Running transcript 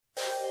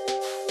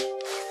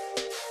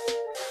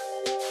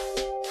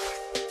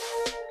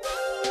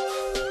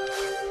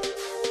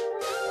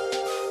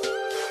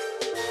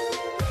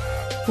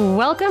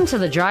Welcome to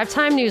the Drive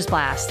Time News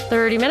Blast.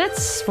 30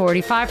 minutes,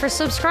 45 for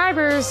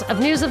subscribers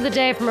of news of the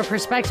day from a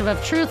perspective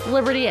of truth,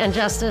 liberty, and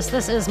justice.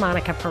 This is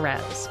Monica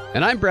Perez.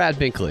 And I'm Brad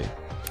Binkley.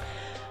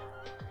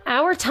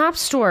 Our top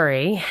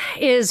story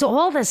is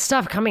all this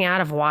stuff coming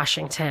out of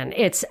Washington.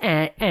 It's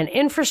an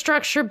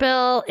infrastructure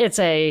bill. It's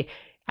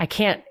I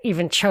can't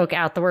even choke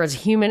out the words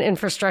human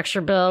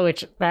infrastructure bill,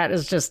 which that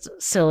is just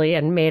silly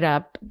and made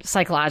up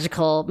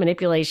psychological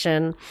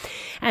manipulation.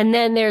 And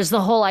then there's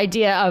the whole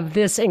idea of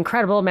this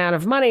incredible amount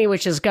of money,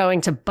 which is going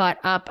to butt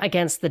up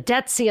against the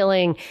debt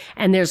ceiling.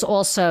 And there's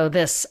also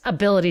this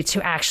ability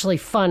to actually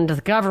fund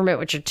the government,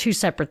 which are two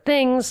separate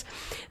things.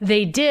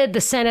 The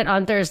Senate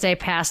on Thursday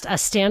passed a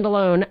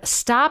standalone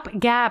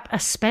stopgap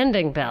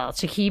spending bill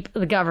to keep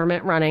the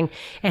government running.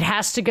 It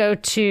has to go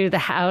to the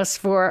House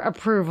for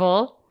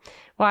approval.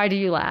 Why do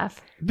you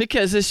laugh?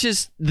 Because it's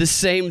just the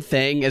same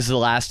thing as the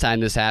last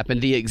time this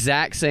happened. The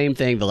exact same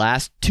thing the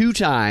last two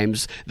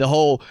times. The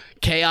whole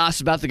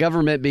chaos about the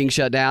government being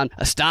shut down.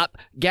 A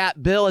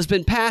stopgap bill has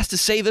been passed to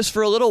save us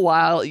for a little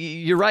while.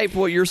 You're right for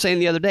what you were saying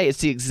the other day.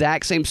 It's the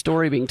exact same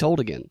story being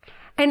told again.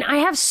 And I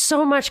have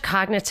so much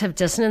cognitive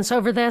dissonance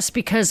over this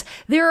because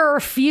there are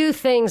a few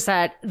things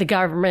that the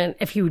government,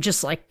 if you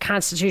just like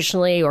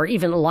constitutionally or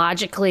even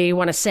logically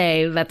want to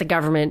say that the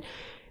government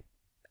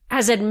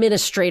has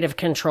administrative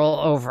control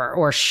over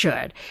or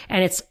should.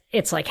 And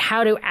it's like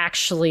how to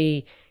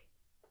actually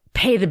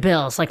pay the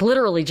bills, like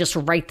literally just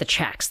write the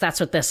checks. That's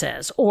what this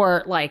is.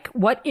 Or like,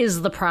 what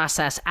is the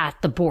process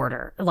at the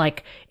border?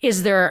 Like,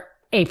 is there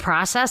a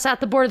process at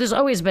the border? There's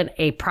always been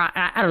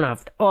I don't know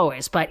if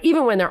always, but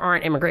even when there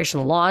aren't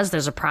immigration laws,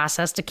 there's a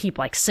process to keep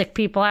like sick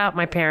people out.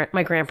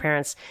 My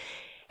grandparents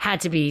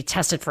had to be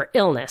tested for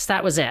illness.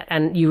 That was it.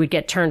 And you would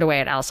get turned away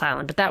at Ellis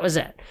Island, but that was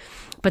it.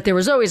 But there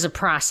was always a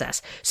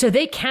process. So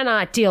they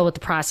cannot deal with the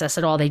process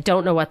at all. They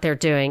don't know what they're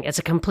doing. It's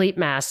a complete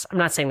mess. I'm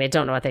not saying they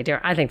don't know what they do.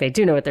 I think they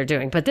do know what they're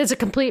doing, but it's a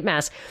complete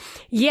mess.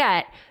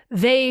 Yet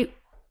the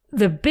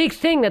big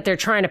thing that they're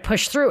trying to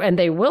push through, and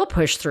they will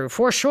push through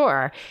for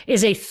sure,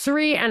 is a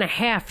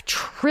 $3.5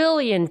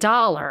 trillion.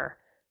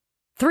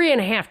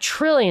 $3.5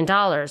 trillion.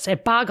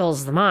 It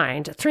boggles the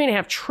mind. A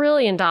 $3.5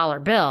 trillion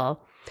bill.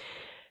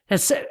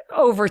 That's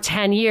over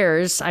 10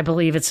 years. I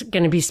believe it's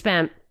going to be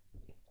spent.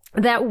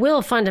 That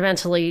will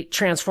fundamentally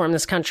transform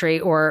this country,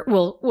 or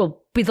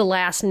will be the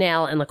last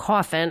nail in the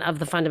coffin of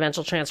the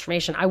fundamental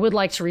transformation. I would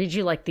like to read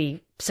you like the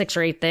 6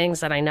 or 8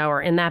 things that I know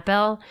are in that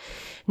bill,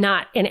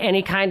 not in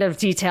any kind of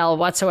detail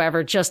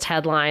whatsoever, just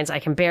headlines. I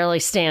can barely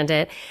stand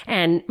it.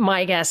 And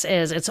my guess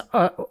is it's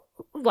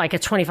like a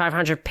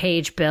 2,500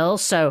 page bill.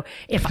 So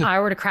if I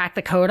were to crack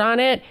the code on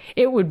it,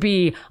 it would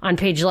be on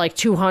page like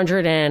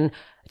 200 and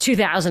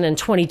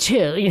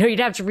 2022. You'd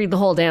have to read the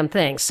whole damn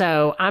thing.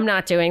 So I'm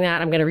not doing that.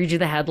 I'm going to read you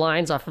the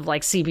headlines off of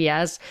like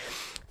CBS.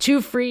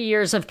 2 free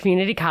years of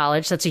community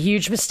college. That's a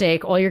huge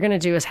mistake. All you're going to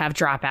do is have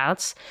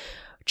dropouts.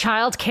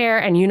 Child care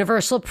and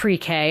universal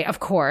pre-K. Of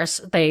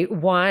course, they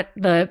want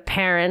the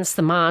parents,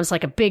 the moms,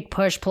 like a big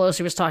push.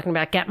 Pelosi was talking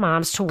about get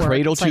moms to work.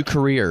 Cradle to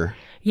career.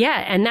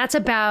 Yeah. And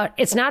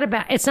it's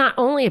not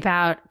only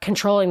about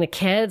controlling the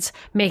kids,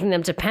 making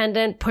them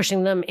dependent,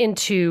 pushing them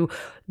into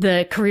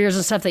the careers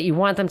and stuff that you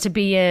want them to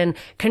be in,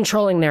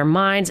 controlling their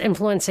minds,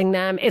 influencing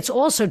them. It's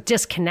also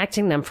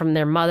disconnecting them from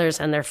their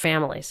mothers and their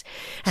families.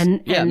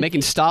 And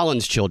making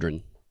Stalin's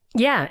children.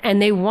 Yeah.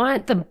 And they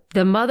want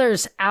the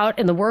mothers out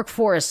in the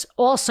workforce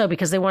also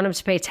because they want them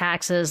to pay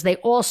taxes.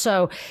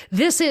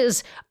 This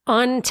is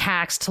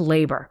untaxed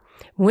labor.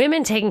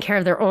 Women taking care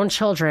of their own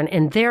children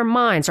in their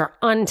minds are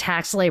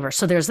untaxed labor.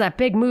 So there's that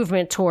big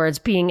movement towards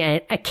being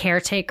a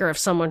caretaker of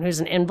someone who's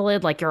an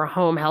invalid, like you're a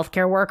home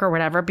healthcare worker or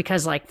whatever.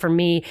 Because like for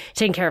me,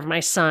 taking care of my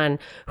son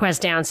who has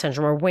Down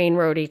syndrome, or Wayne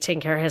Rohde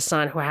taking care of his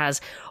son who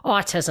has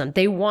autism,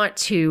 they want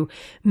to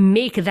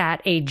make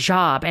that a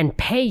job and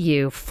pay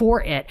you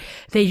for it.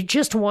 They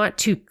just want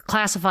to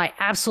classify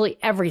absolutely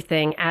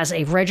everything as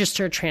a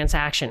registered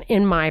transaction,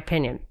 in my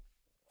opinion.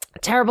 A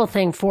terrible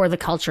thing for the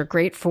culture,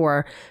 great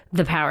for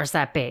the powers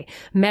that be.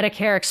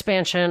 Medicare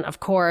expansion,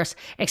 of course,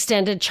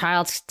 extended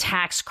child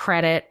tax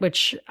credit,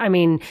 which, I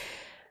mean,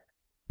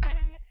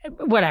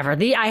 whatever.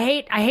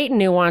 I hate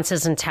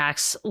nuances in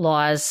tax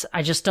laws.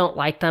 I just don't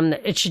like them.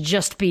 It should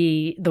just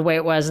be the way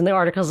it was in the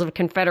Articles of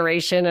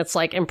Confederation. It's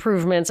like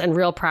improvements and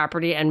real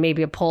property and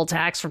maybe a poll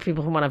tax for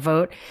people who want to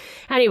vote.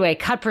 Anyway,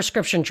 cut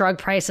prescription drug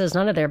prices,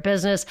 none of their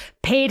business.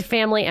 Paid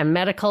family and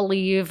medical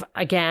leave.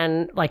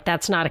 Again, like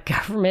that's not a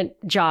government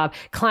job.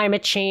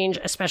 Climate change,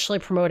 especially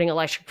promoting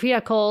electric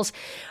vehicles.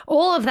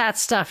 All of that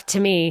stuff to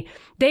me,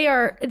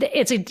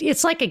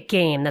 it's like a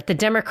game that the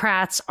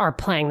Democrats are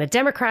playing. The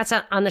Democrats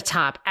on the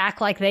top act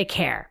like they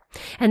care.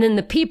 And then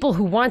the people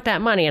who want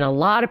that money, and a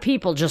lot of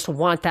people just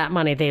want that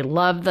money. They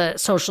love the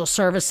social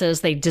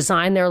services. They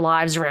design their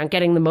lives around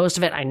getting the most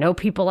of it. I know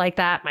people like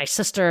that. My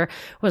sister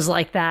was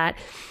like that.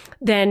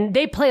 Then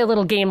they play a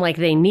little game like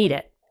they need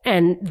it.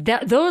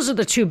 those are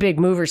the two big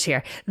movers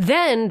here.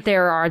 Then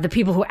there are the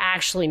people who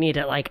actually need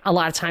it, like a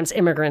lot of times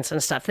immigrants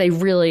and stuff. They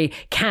really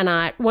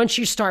cannot, once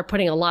you start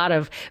putting a lot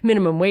of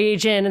minimum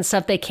wage in and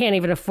stuff, they can't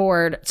even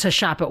afford to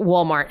shop at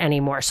Walmart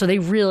anymore. So they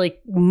really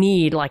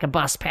need like a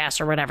bus pass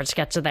or whatever to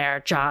get to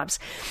their jobs.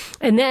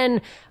 And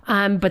then,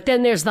 but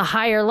then there's the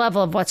higher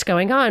level of what's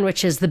going on,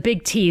 which is the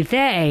big T,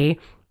 they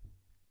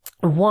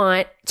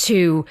want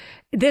to,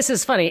 this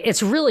is funny,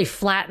 it's really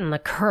flattened the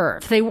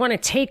curve. They want to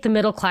take the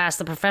middle class,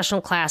 the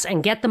professional class,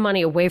 and get the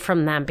money away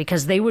from them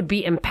because they would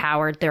be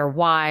empowered. They're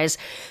wise.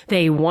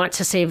 They want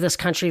to save this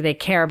country. They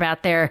care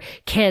about their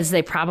kids.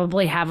 They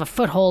probably have a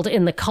foothold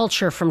in the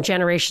culture from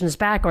generations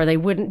back, or they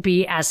wouldn't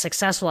be as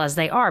successful as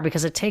they are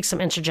because it takes some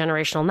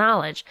intergenerational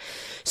knowledge.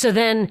 So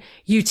then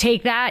you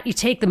take that, you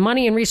take the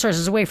money and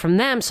resources away from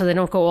them so they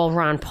don't go all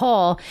Ron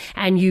Paul,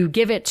 and you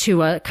give it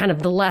to a kind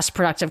of the less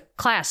productive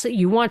class. That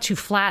you want to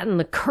flatten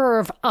the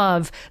curve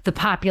of the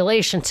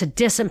population to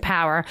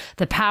disempower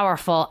the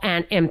powerful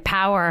and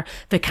empower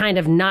the kind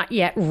of not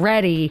yet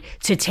ready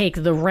to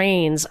take the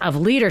reins of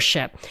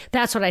leadership.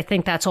 That's what I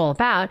think that's all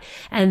about.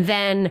 And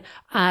then,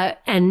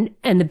 and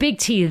the big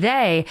T,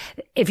 they,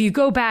 if you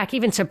go back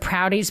even to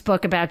Prouty's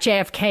book about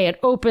JFK, it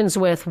opens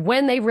with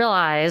when they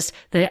realized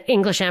the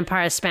English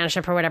Empire, the Spanish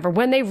Empire, whatever,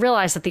 when they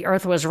realized that the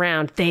earth was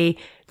round, they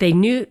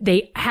knew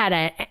they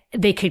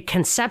could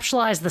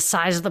conceptualize the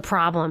size of the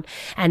problem,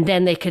 and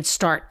then they could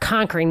start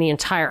conquering the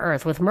entire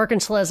earth with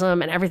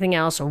mercantilism and everything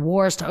else, or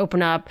wars to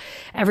open up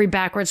every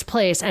backwards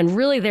place. And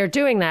really they're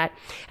doing that.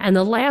 And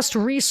the last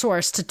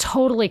resource to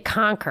totally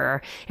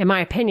conquer, in my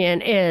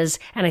opinion, is,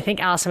 and I think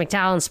Alison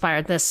McDowell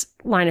inspired this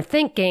line of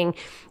thinking,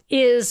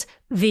 is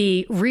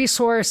the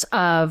resource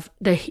of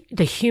the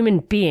human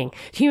being.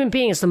 The human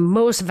being is the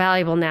most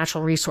valuable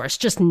natural resource.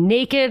 Just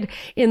naked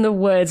in the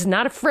woods,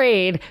 not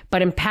afraid,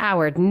 but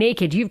empowered,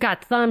 naked. You've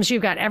got thumbs,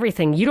 you've got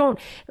everything. You don't,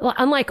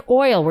 unlike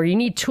oil where you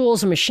need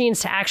tools and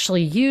machines to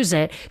actually use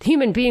it, the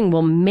human being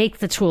will make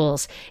the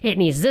tools it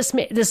needs. This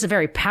is a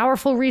very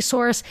powerful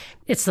resource.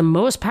 It's the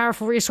most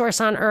powerful resource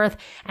on earth.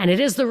 And it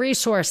is the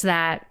resource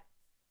that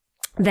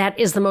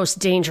is the most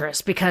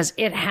dangerous because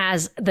it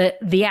has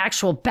the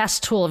actual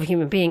best tool of a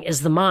human being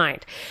is the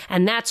mind.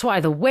 And that's why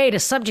the way to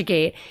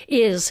subjugate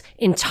is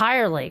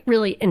entirely,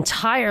 really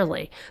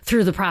entirely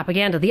through the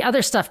propaganda. The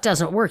other stuff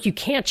doesn't work. You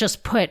can't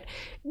just put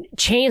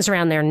chains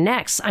around their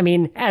necks. I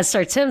mean, as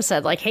Sir Tim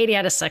said, like Haiti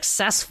had a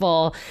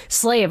successful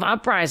slave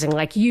uprising.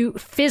 Like you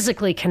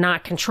physically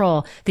cannot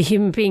control the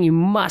human being. You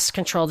must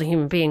control the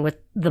human being with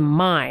the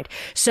mind.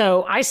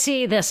 So I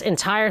see this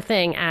entire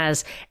thing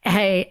as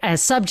a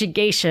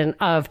subjugation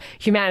of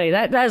humanity.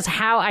 That is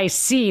how I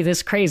see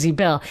this crazy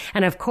bill.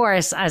 And of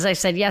course, as I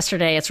said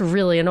yesterday, it's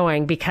really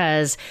annoying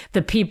because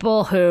the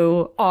people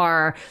who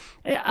are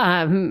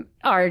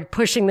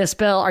pushing this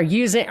bill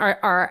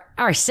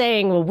are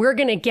saying, well, we're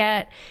going to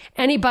get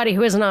anybody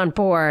who isn't on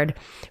board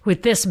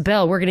with this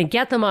bill, we're going to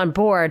get them on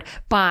board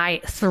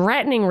by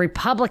threatening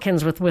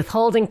Republicans with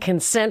withholding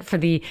consent for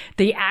the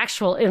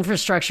actual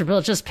infrastructure bill.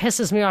 It just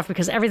pisses me off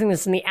because everything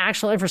that's in the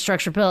actual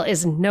infrastructure bill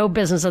is no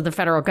business of the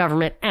federal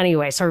government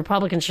anyway. So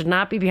Republicans should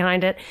not be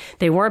behind it.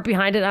 They weren't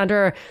behind it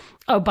under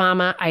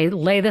Obama. I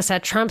lay this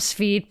at Trump's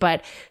feet,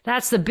 but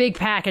that's the big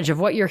package of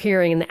what you're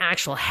hearing in the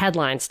actual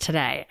headlines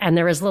today. And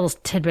there is a little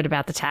tidbit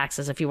about the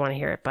taxes if you want to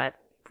hear it, but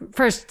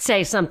first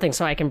say something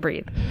so I can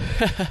breathe.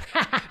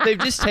 They've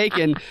just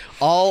taken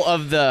all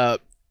of the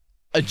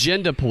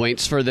agenda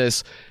points for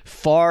this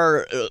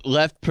far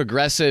left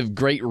progressive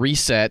Great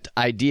Reset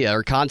idea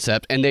or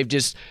concept, and they've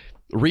just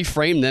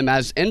reframe them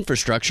as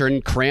infrastructure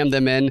and cram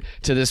them in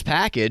to this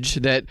package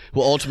that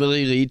will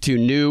ultimately lead to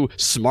new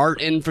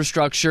smart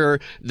infrastructure,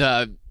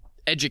 the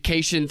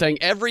education thing,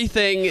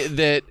 everything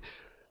that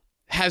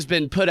has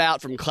been put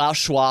out from Klaus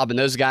Schwab and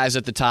those guys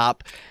at the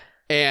top,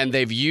 and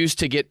they've used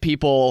to get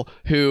people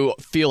who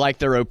feel like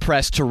they're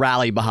oppressed to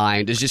rally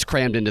behind is just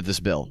crammed into this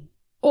bill.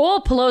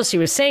 All Pelosi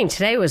was saying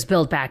today was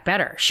Build Back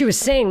Better. She was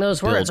saying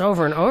those words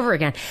over and over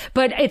again.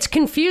 But it's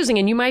confusing,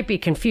 and you might be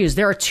confused.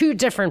 There are two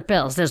different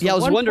bills. There's I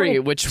was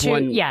wondering which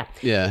one.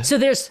 Yeah. So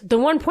there's the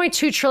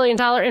 $1.2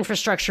 trillion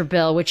infrastructure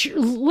bill, which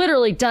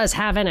literally does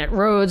have in it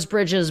roads,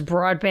 bridges,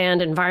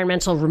 broadband,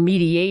 environmental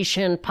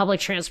remediation,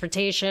 public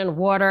transportation,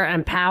 water,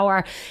 and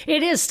power.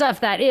 It is stuff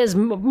that is,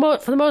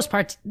 for the most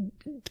part,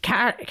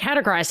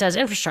 categorized as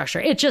infrastructure.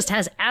 It just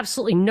has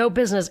absolutely no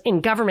business in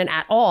government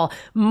at all,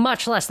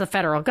 much less the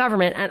federal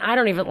government. And I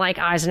don't even like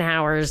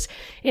Eisenhower's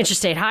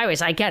interstate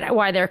highways. I get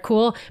why they're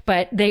cool,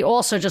 but they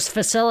also just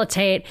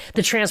facilitate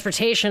the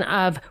transportation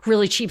of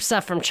really cheap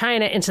stuff from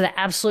China into the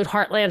absolute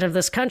heartland of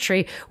this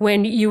country,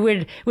 when you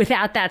would,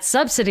 without that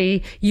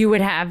subsidy, you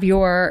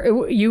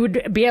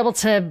would be able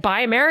to buy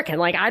American.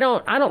 Like, I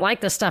don't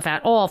like this stuff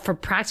at all for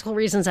practical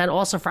reasons and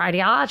also for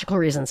ideological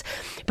reasons.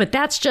 But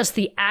that's just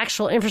the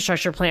actual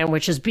infrastructure plan,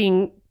 which is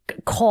being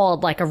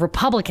called like a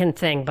Republican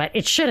thing, but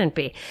it shouldn't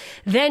be.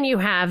 Then you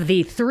have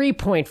the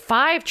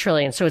 3.5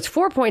 trillion. So it's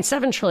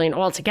 4.7 trillion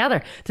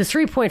altogether. The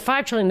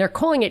 3.5 trillion, they're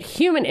calling it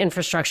human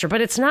infrastructure, but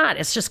it's not.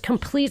 It's just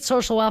complete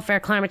social welfare,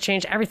 climate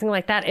change, everything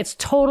like that. It's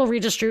total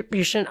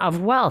redistribution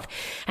of wealth.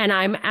 And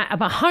I'm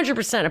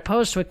 100%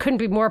 opposed to it. Couldn't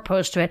be more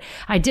opposed to it.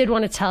 I did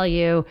want to tell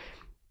you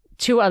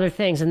two other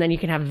things, and then you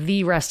can have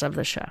the rest of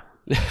the show.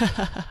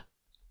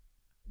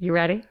 You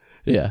ready?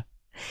 Yeah.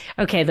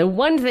 Okay, the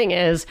one thing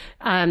is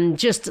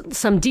just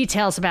some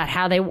details about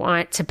how they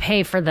want to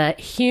pay for the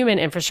human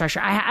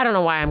infrastructure. I don't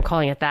know why I'm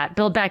calling it that.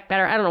 Build Back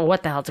Better. I don't know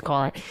what the hell to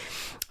call it.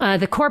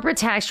 The corporate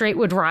tax rate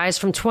would rise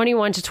from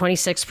 21 to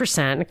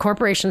 26%.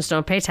 Corporations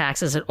don't pay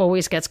taxes. It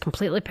always gets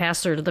completely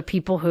passed through to the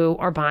people who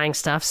are buying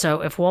stuff.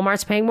 So if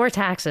Walmart's paying more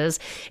taxes,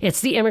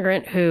 it's the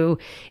immigrant who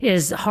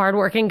is a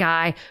hardworking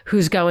guy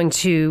who's going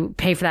to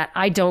pay for that.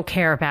 I don't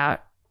care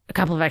about a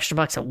couple of extra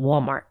bucks at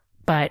Walmart,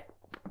 but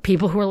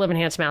people who are living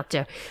hand to mouth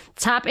do.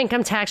 Top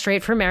income tax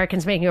rate for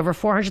Americans making over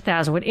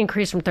 $400,000 would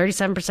increase from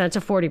 37% to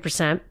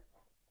 40%.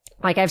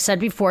 Like I've said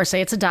before, say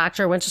it's a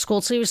doctor, went to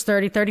school till he was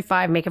 30,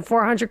 35, making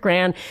 400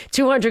 grand,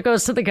 200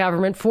 goes to the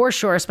government for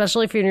sure,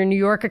 especially if you're in New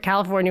York or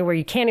California where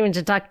you can't even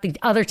deduct the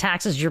other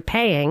taxes you're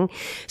paying.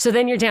 So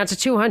then you're down to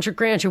 200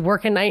 grand. You're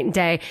working night and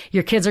day.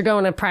 Your kids are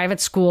going to private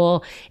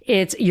school.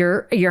 It's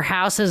your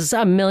house is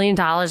 $1 million,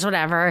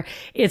 whatever.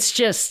 It's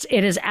just,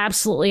 it is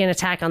absolutely an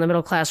attack on the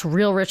middle class.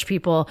 Real rich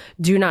people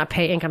do not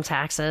pay income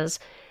taxes.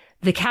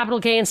 The capital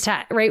gains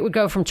rate would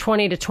go from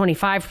 20 to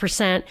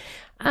 25%.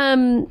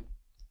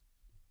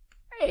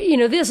 You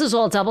know, this is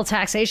all double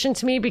taxation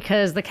to me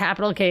because the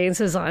capital gains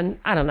is on,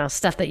 I don't know,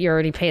 stuff that you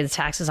already paid the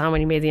taxes on when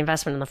you made the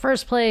investment in the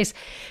first place.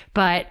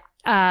 But,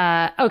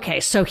 okay,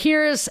 so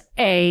here's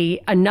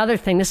another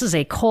thing. This is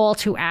a call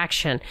to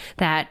action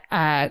that,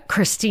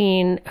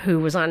 Christine, who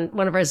was on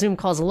one of our Zoom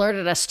calls,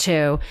 alerted us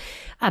to.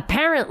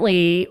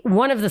 Apparently,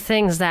 one of the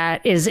things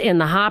that is in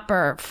the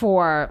hopper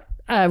for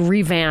a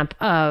revamp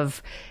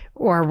of,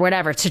 or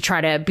whatever, to try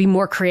to be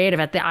more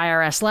creative at the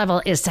IRS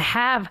level is to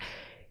have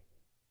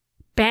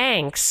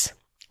banks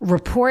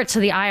report to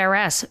the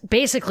IRS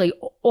basically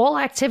all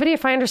activity,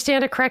 if I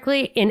understand it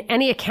correctly, in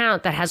any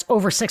account that has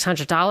over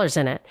 $600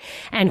 in it.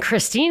 And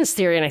Christine's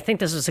theory, and I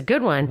think this was a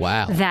good one,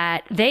 wow,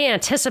 that they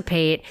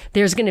anticipate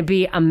there's going to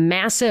be a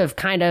massive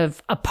kind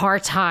of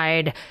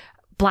apartheid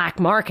black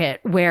market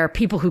where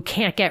people who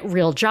can't get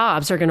real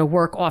jobs are going to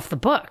work off the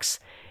books.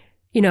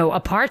 You know,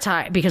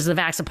 apartheid, because of the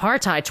vax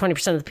apartheid,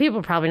 20% of the people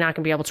are probably not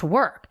going to be able to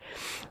work.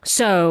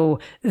 So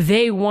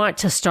they want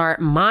to start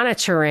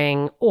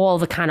monitoring all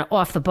the kind of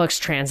off the books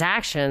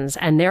transactions,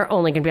 and they're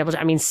only going to be able to,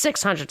 I mean,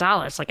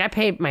 $600. Like I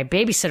paid my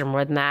babysitter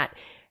more than that.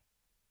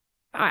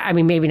 I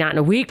mean, maybe not in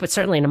a week, but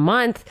certainly in a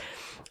month,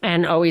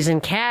 and always in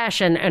cash.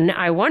 And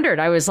I wondered,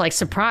 I was like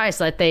surprised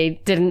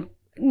that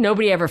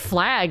nobody ever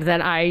flagged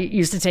that I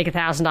used to take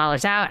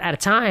 $1,000 out at a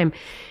time.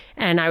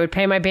 And I would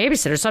pay my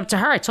babysitter. It's up to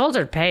her. I told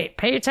her to pay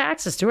your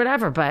taxes, do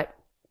whatever, but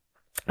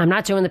I'm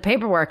not doing the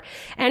paperwork.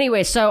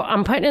 Anyway, so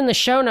I'm putting in the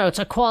show notes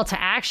a call to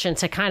action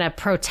to kind of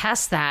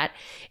protest that.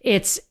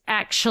 It's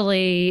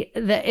actually,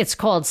 it's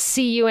called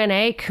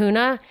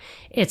CUNA.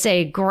 It's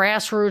a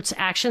grassroots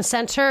action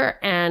center,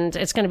 and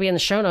it's going to be in the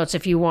show notes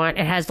if you want.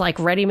 It has like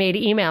ready-made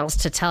emails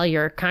to tell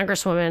your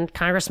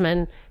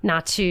congressman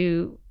not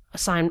to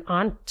sign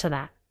on to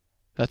that.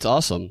 That's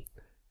awesome.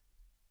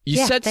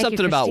 You said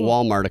something about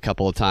Walmart a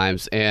couple of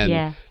times,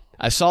 and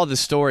I saw this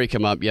story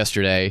come up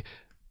yesterday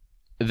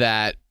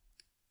that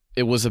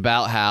it was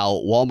about how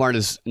Walmart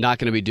is not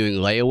going to be doing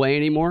layaway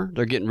anymore.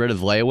 They're getting rid of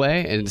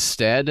layaway, and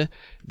instead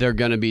they're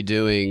going to be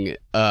doing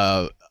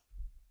a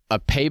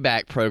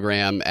payback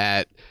program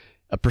at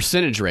a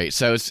percentage rate.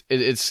 So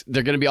it's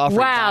they're going to be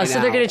offering. Wow!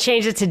 So they're going to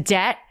change it to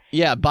debt.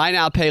 Yeah, buy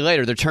now, pay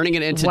later. They're turning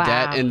it into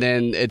debt, and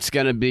then it's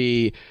going to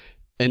be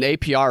an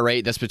APR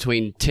rate that's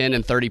between 10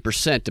 and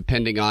 30%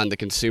 depending on the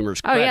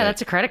consumer's credit. Oh yeah,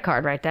 that's a credit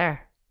card right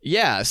there.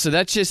 Yeah, so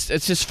it's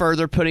just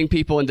further putting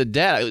people into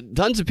debt.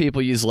 Tons of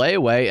people use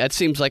layaway. That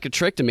seems like a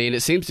trick to me, and it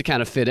seems to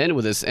kind of fit in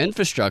with this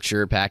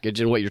infrastructure package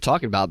and what you're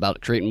talking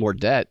about creating more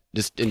debt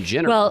just in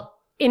general. Well,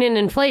 in an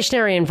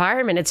inflationary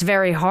environment, it's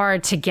very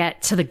hard to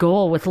get to the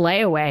goal with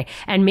layaway,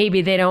 and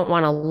maybe they don't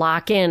want to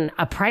lock in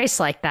a price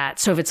like that.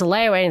 So if it's a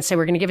layaway and say,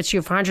 we're going to give it to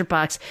you for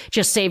 $100,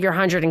 just save your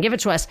 100 and give it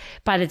to us.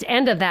 By the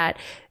end of that,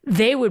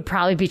 they would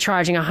probably be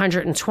charging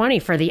 120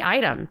 for the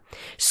item.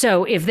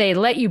 So if they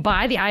let you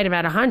buy the item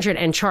at 100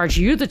 and charge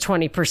you the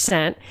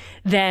 20%,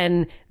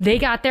 then they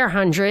got their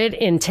 100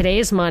 in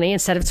today's money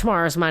instead of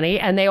tomorrow's money,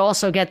 and they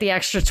also get the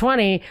extra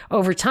 20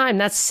 over time.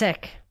 That's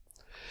sick.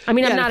 I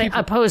mean, I'm not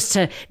opposed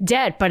to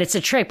debt, but it's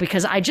a trick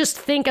because I just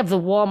think of the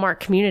Walmart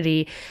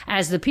community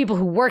as the people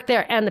who work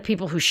there and the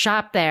people who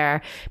shop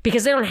there,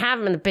 because they don't have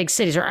them in the big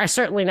cities, or I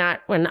certainly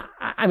not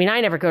I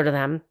never go to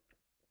them.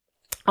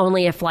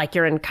 Only if like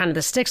you're in kind of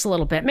the sticks a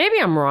little bit.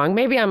 Maybe I'm wrong.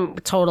 Maybe I'm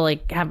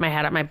totally have my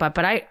head up my butt,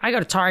 but I go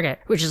to Target,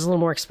 which is a little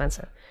more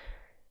expensive.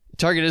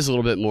 Target is a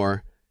little bit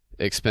more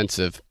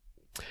expensive.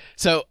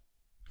 So,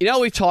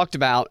 we've talked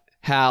about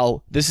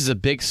how this is a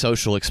big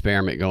social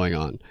experiment going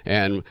on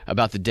and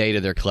about the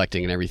data they're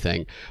collecting and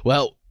everything.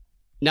 Well,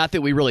 not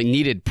that we really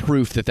needed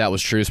proof that that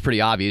was true. It's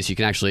pretty obvious. You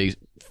can actually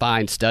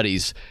find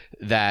studies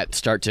that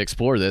start to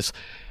explore this.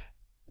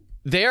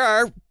 There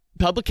are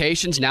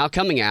publications now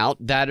coming out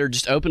that are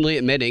just openly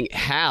admitting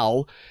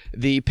how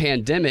the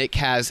pandemic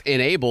has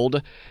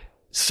enabled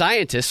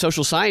scientists,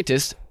 social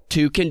scientists,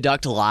 to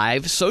conduct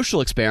live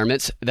social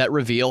experiments that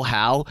reveal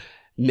how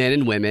men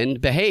and women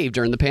behave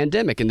during the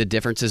pandemic and the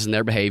differences in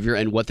their behavior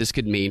and what this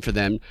could mean for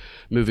them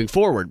moving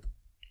forward.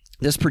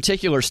 This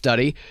particular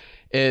study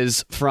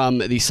is from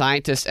the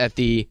scientists at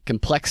the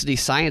Complexity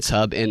Science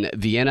Hub in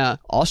Vienna,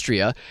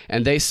 Austria,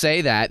 and they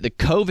say that the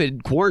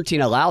COVID quarantine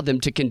allowed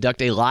them to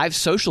conduct a live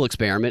social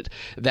experiment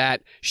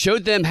that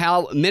showed them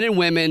how men and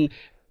women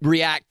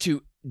react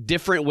to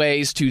different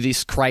ways to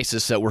this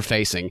crisis that we're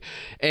facing.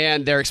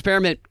 And their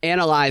experiment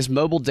analyzed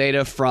mobile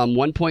data from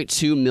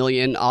 1.2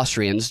 million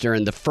Austrians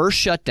during the first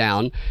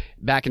shutdown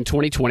back in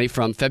 2020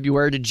 from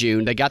February to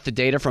June. They got the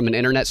data from an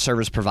internet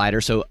service provider,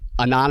 so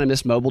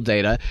anonymous mobile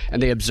data,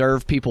 and they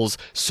observed people's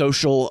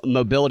social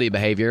mobility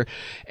behavior.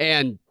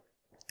 And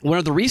one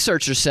of the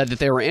researchers said that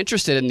they were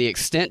interested in the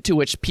extent to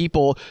which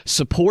people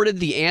supported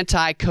the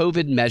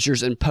anti-COVID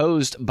measures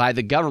imposed by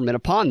the government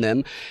upon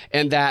them,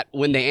 and that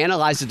when they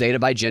analyzed the data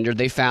by gender,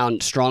 they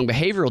found strong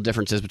behavioral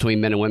differences between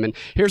men and women.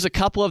 Here's a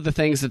couple of the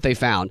things that they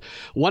found.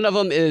 One of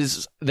them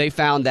is they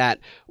found that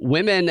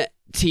women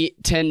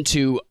tend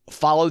to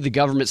follow the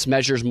government's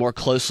measures more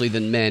closely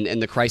than men in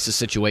the crisis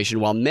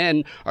situation, while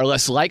men are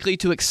less likely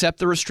to accept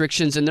the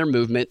restrictions in their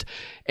movement,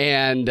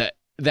 and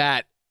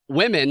that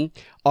women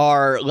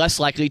are less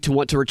likely to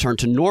want to return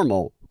to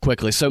normal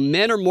quickly. So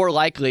men are more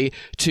likely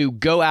to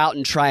go out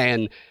and try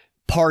and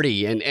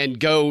party and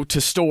go to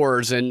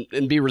stores and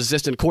be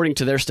resistant, according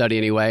to their study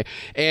anyway.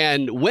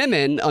 And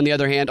women, on the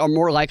other hand, are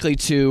more likely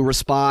to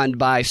respond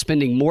by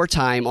spending more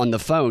time on the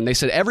phone. They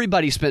said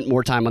everybody spent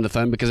more time on the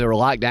phone because they were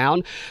locked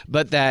down,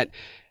 but that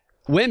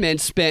women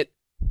spent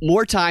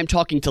more time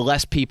talking to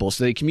less people.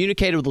 So they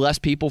communicated with less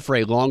people for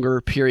a longer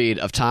period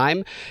of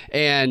time.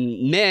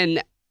 And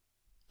men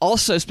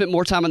also spent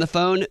more time on the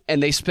phone,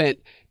 and they spent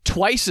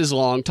twice as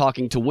long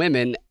talking to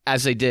women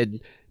as they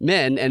did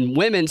men, and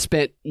women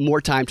spent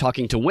more time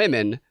talking to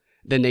women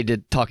than they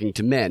did talking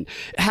to men.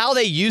 How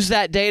they use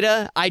that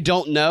data, I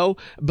don't know,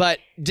 but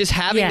just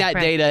having that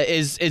data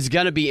is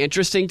going to be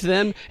interesting to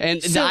them.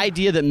 And the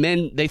idea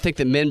that they think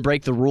that men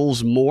break the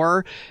rules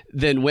more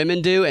than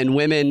women do, and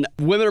women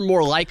are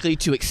more likely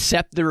to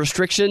accept the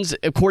restrictions,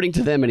 according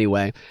to them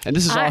anyway. And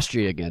this is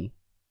Austria again.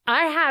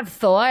 I have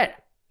thought,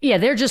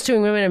 they're just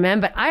doing women and men,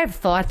 but I've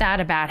thought that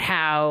about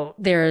how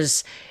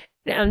there's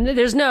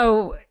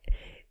no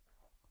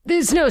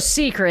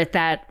secret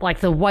that, like,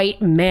 the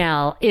white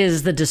male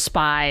is the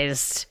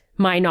despised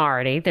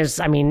minority. It's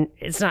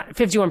not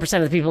 51%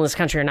 of the people in this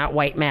country are not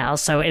white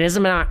males, so it is a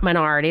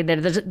minority.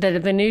 They're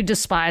the new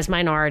despised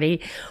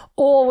minority,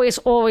 always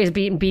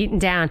beaten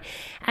down.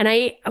 And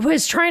I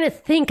was trying to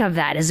think of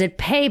that. Is it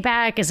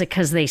payback? Is it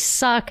because they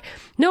suck?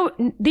 No,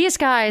 these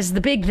guys,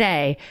 the big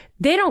they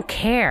don't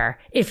care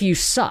if you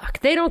suck.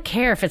 They don't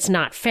care if it's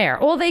not fair.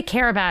 All they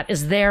care about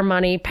is their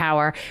money,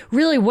 power.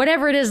 Really,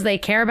 whatever it is they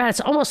care about,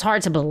 it's almost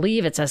hard to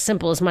believe it's as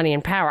simple as money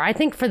and power. I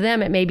think for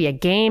them, it may be a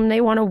game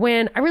they want to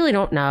win. I really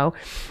don't know.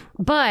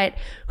 But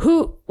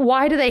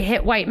why do they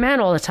hit white men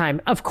all the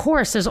time? Of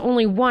course, there's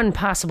only one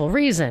possible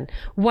reason.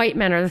 White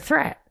men are the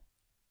threat.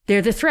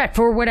 They're the threat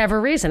for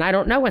whatever reason. I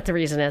don't know what the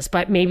reason is,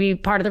 but maybe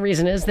part of the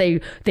reason is they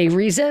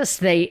resist.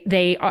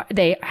 They want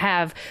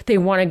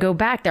to go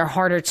back. They're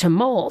harder to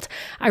mold.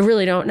 I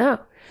really don't know.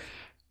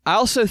 I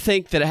also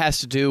think that it has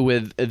to do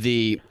with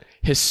the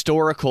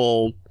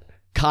historical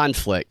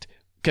conflict,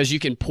 because you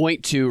can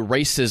point to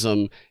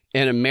racism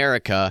in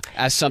America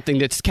as something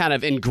that's kind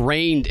of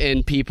ingrained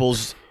in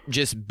people's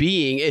just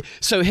being.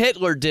 So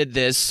Hitler did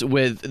this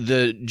with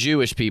the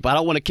Jewish people. I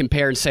don't want to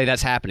compare and say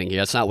that's happening here.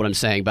 That's not what I'm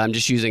saying, but I'm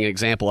just using an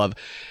example of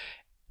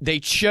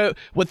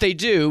what they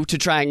do to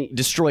try and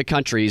destroy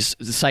countries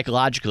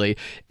psychologically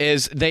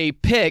is they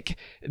pick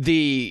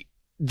the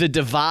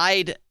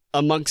divide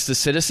amongst the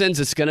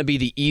citizens. It's going to be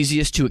the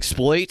easiest to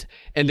exploit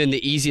and then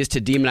the easiest to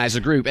demonize a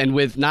group. And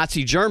with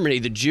Nazi Germany,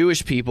 the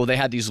Jewish people, they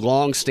had these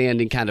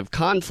long-standing kind of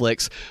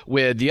conflicts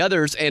with the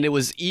others, and it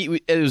was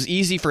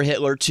easy for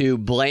Hitler to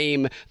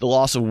blame the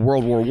loss of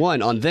World War I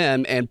on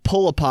them and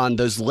pull upon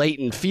those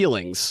latent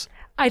feelings.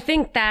 I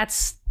think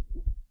that's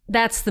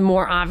the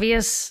more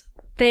obvious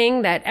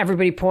thing that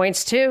everybody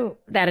points to,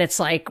 that it's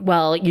like,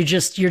 well, you're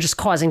just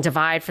causing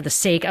divide for the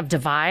sake of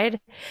divide.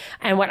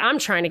 And what I'm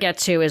trying to get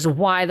to is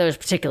why those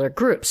particular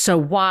groups. So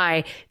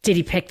why did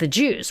he pick the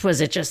Jews? Was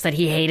it just that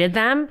he hated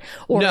them?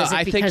 Or was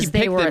it because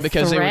they were a threat?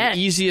 Because they were the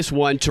easiest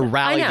one to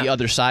rally the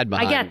other side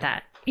behind. I get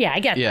that. Yeah, I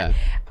get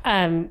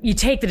that. You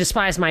take the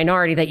despised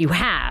minority that you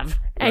have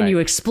and you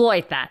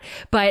exploit that.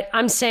 But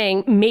I'm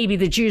saying maybe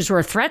the Jews were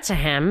a threat to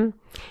him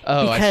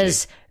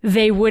because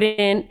they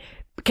wouldn't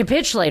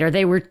capitulate, or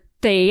they were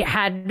they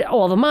had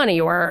all the money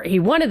or he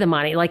wanted the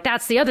money. Like,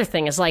 that's the other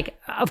thing is like,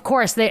 of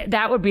course,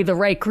 that would be the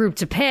right group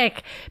to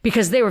pick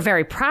because they were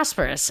very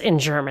prosperous in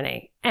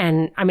Germany.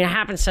 And I mean,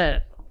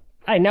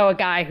 I know a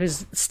guy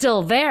who's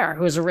still there,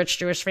 who was a rich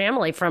Jewish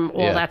family from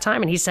all that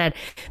time. And he said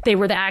they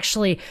were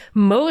actually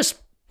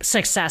most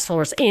successful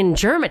was in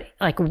Germany.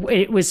 Like,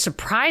 it was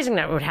surprising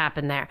that would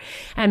happen there.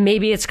 And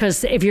maybe it's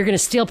because if you're going to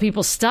steal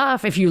people's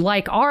stuff, if you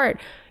like art,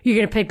 you're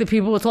going to pick the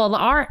people with all the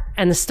art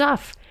and the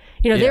stuff.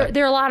 You know,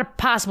 there are a lot of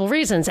possible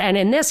reasons. And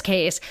in this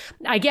case,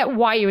 I get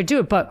why you would do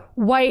it. But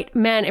white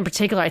men in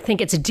particular, I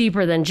think it's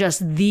deeper than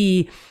just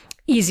the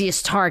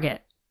easiest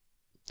target.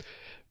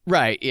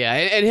 Right, yeah,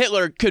 and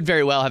Hitler could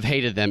very well have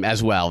hated them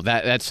as well.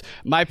 That's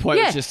my point.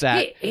 Was just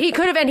that he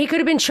could have, and he could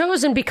have been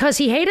chosen because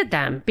he hated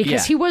them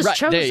because he was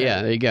chosen.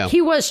 There you go.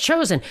 He was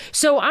chosen.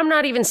 So I'm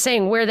not even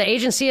saying where the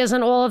agency is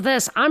in all of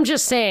this. I'm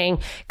just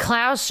saying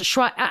Klaus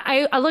Schwab.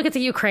 I look at the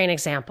Ukraine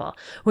example.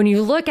 When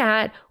you look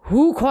at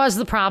who caused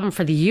the problem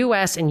for the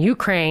U.S. and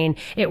Ukraine,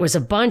 it was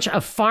a bunch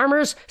of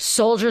farmers,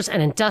 soldiers,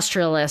 and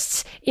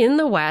industrialists in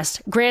the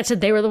West. Granted,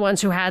 they were the ones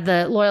who had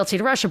the loyalty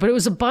to Russia, but it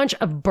was a bunch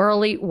of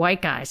burly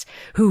white guys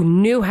who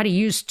knew how to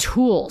use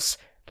tools,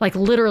 like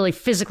literally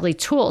physically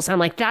tools. And I'm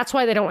like, that's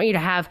why they don't want you to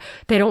have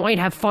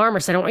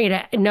farmers. They don't want you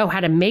to know how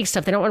to make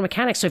stuff. They don't want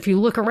mechanics. So if you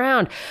look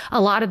around, a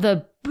lot of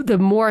the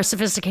more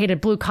sophisticated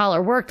blue collar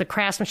work, the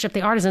craftsmanship,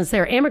 the artisans,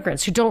 they're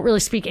immigrants who don't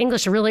really speak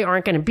English and really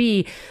aren't going to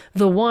be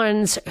the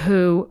ones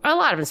who, a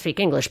lot of them speak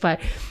English,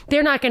 but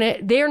they're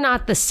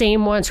not the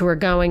same ones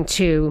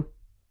who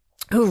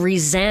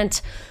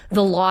resent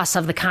the loss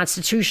of the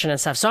Constitution and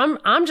stuff. So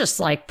I'm just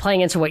like playing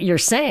into what you're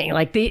saying.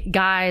 Like the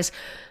guys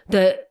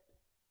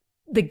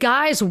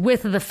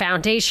with the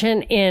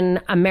foundation in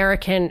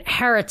American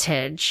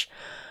heritage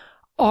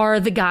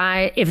are the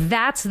guy, if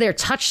that's their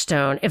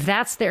touchstone, if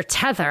that's their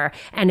tether,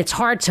 and it's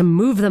hard to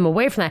move them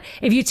away from that.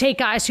 If you take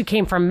guys who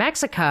came from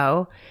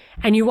Mexico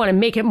and you want to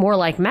make it more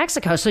like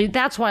Mexico. So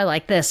that's why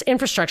like this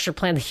infrastructure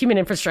plan, the human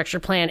infrastructure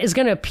plan is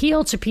going to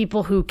appeal to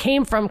people who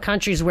came from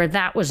countries where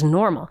that was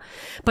normal.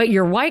 But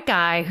your white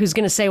guy who's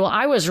going to say, well,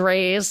 I was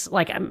raised,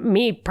 like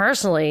me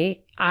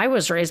personally, I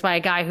was raised by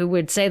a guy who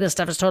would say this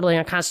stuff is totally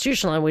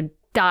unconstitutional and would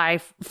die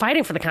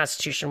fighting for the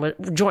Constitution,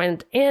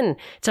 joined in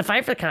to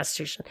fight for the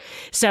Constitution.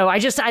 So I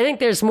think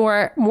there's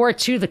more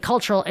to the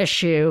cultural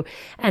issue.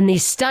 And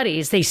these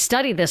studies, they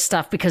study this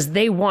stuff because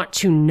they want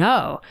to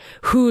know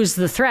who's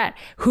the threat,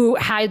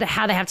 how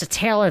they have to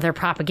tailor their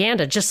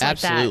propaganda, just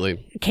like that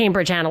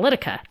Cambridge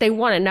Analytica. They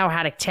want to know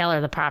how to tailor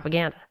the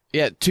propaganda.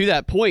 Yeah, to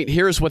that point,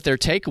 here's what their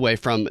takeaway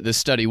from this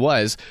study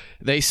was.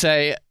 They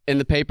say in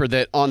the paper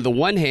that on the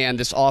one hand,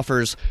 this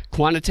offers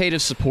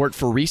quantitative support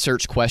for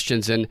research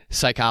questions in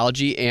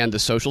psychology and the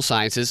social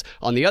sciences.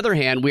 On the other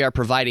hand, we are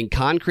providing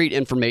concrete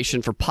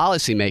information for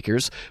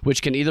policymakers,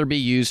 which can either be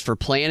used for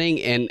planning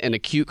in an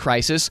acute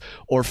crisis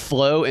or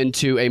flow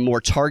into a more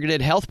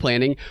targeted health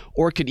planning,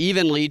 or could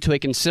even lead to a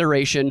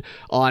consideration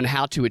on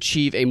how to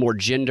achieve a more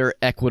gender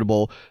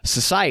equitable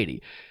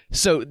society.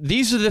 So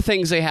these are the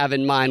things they have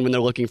in mind when they're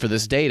looking for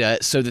this data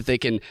so that they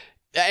can,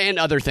 and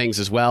other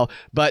things as well,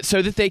 but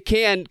so that they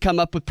can come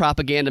up with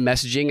propaganda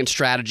messaging and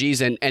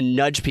strategies and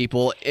nudge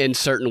people in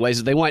certain ways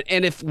that they want.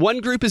 And if one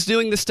group is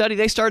doing the study,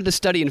 they started the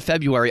study in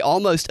February,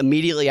 almost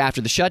immediately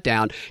after the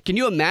shutdown. Can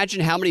you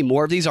imagine how many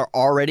more of these are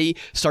already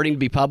starting to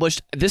be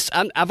published?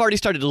 I've already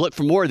started to look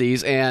for more of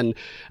these, and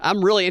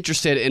I'm really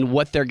interested in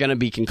what they're going to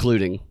be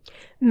concluding.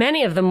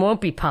 Many of them won't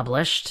be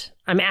published.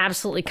 I'm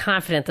absolutely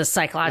confident the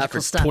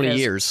psychological stuff 20 is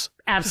years.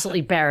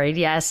 Absolutely buried,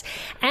 yes.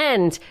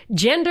 And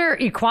gender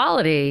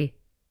equality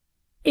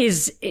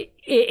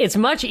it's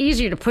much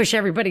easier to push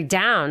everybody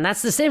down.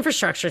 That's this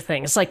infrastructure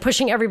thing. It's like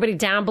pushing everybody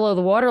down below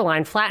the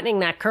waterline, flattening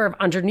that curve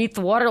underneath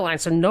the waterline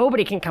so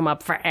nobody can come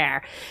up for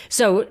air.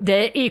 So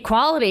the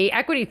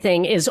equity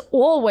thing is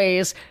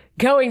always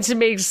going to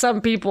make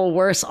some people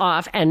worse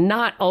off and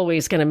not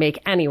always going to make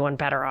anyone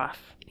better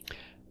off.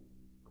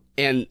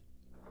 And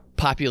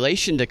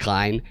population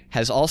decline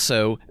has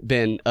also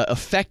been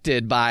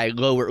affected by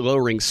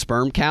lowering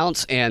sperm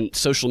counts and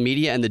social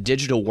media and the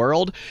digital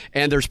world.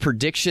 And there's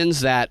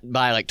predictions that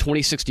by like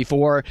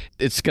 2064,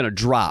 it's going to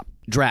drop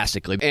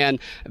drastically. And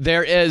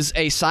there is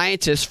a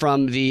scientist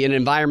an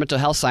environmental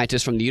health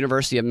scientist from the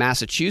University of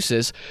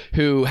Massachusetts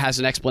who has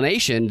an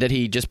explanation that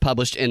he just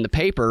published in the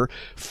paper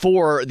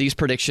for these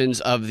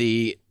predictions of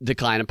the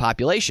decline in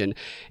population.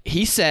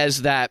 He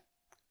says that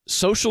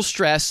social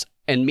stress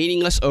and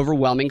meaningless,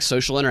 overwhelming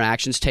social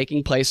interactions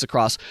taking place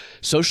across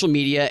social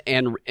media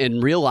and in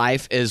real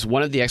life is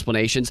one of the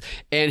explanations.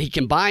 And he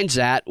combines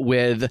that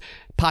with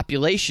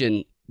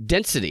population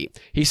density.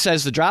 He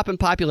says the drop in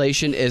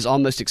population is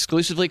almost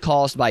exclusively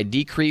caused by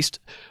decreased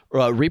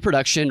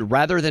reproduction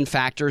rather than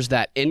factors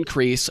that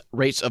increase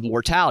rates of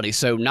mortality.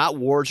 So not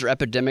wars or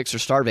epidemics or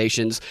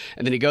starvations.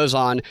 And then he goes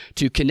on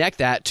to connect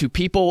that to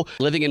people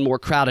living in more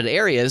crowded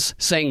areas,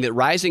 saying that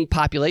rising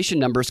population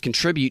numbers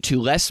contribute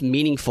to less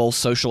meaningful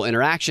social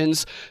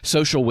interactions,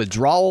 social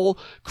withdrawal,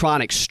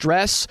 chronic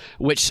stress,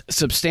 which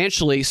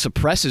substantially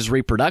suppresses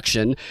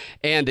reproduction,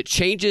 and that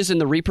changes in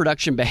the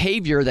reproduction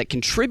behavior that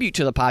contribute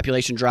to the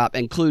population drop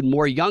include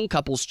more young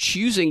couples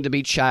choosing to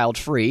be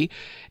child-free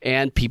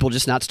and people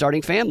just not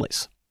starting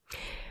families.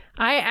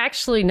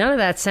 None of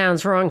that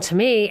sounds wrong to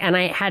me. And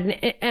I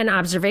had an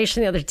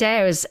observation the other day.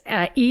 I was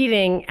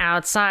eating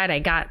outside. I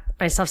got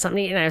myself something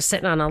to eat and I was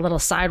sitting on a little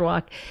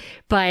sidewalk,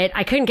 but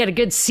I couldn't get a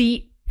good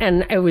seat.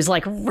 And it was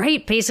like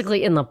right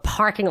basically in the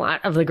parking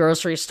lot of the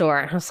grocery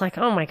store. I was like,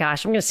 oh my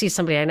gosh, I'm going to see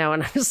somebody I know.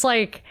 And I was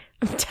like,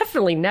 I'm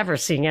definitely never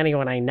seeing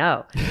anyone I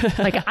know.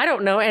 Like, I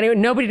don't know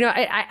anyone, nobody know.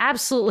 I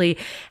absolutely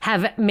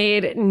have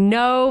made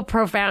no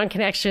profound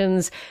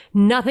connections,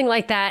 nothing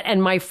like that.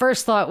 And my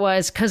first thought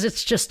was, because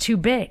it's just too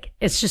big.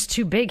 It's just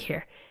too big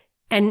here.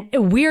 And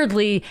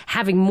weirdly,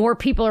 having more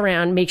people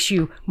around makes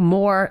you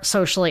more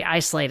socially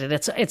isolated.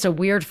 It's a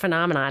weird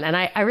phenomenon. And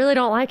I really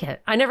don't like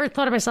it. I never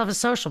thought of myself as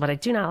social, but I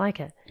do not like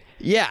it.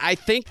 Yeah, I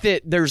think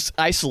that there's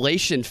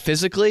isolation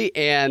physically,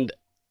 and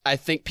I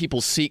think people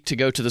seek to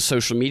go to the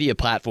social media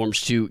platforms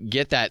to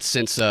get that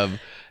sense of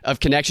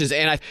connections.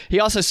 And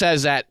he also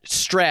says that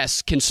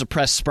stress can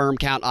suppress sperm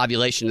count,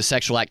 ovulation, and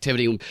sexual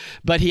activity.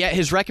 But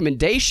his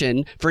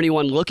recommendation for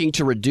anyone looking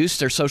to reduce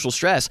their social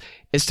stress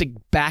is to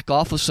back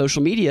off of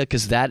social media,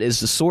 because that is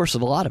the source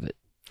of a lot of it.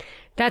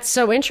 That's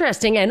so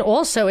interesting. And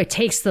also it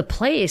takes the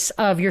place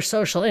of your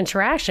social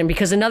interaction,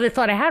 because another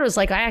thought I had was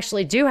like, I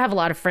actually do have a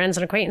lot of friends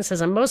and acquaintances,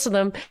 and most of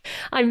them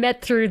I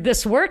met through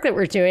this work that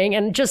we're doing.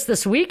 And just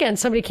this weekend,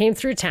 somebody came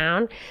through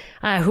town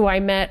who I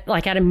met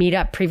like at a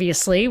meetup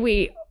previously.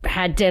 We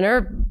had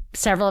dinner.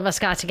 Several of us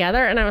got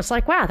together and I was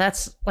like, wow,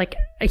 that's like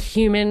a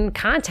human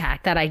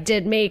contact that I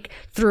did make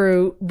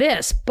through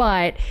this,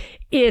 but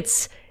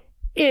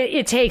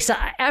it takes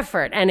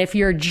effort. And if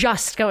you're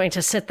just going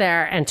to sit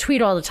there and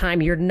tweet all the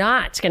time, you're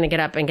not going to get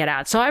up and get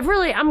out. So I'm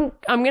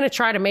going to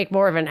try to make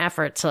more of an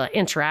effort to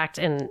interact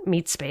in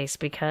meet space,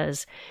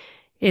 because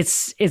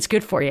it's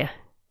good for you.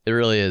 It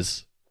really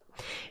is.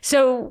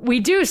 So we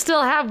do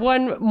still have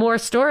one more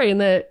story in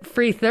the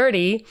free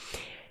 30.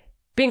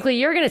 Binkley,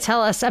 you're going to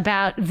tell us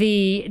about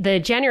the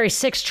January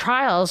 6th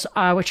trials,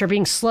 which are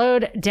being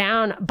slowed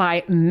down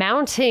by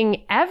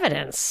mounting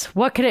evidence.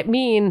 What could it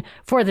mean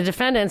for the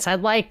defendants?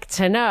 I'd like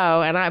to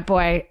know. And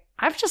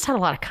I've just had a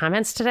lot of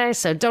comments today,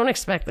 so don't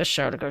expect this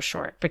show to go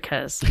short,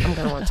 because I'm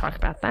going to want to talk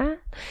about that.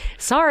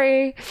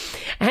 Sorry.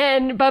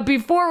 But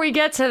before we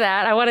get to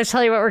that, I want to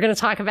tell you what we're going to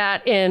talk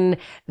about in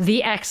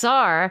the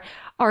XR.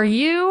 Are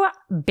you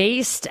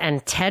based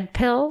and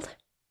TED-pilled?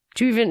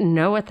 Do you even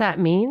know what that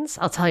means?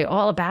 I'll tell you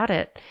all about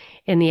it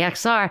in the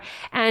XR.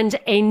 And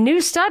a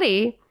new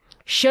study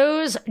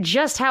shows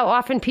just how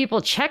often people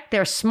check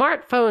their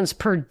smartphones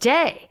per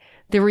day.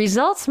 The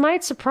results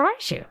might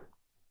surprise you.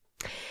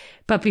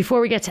 But before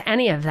we get to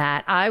any of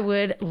that, I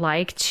would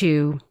like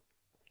to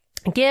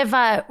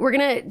we're going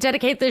to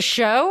dedicate this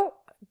show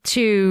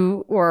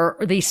to, or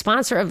the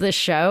sponsor of this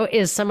show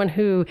is someone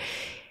who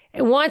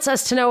wants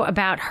us to know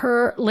about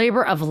her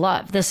labor of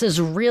love. This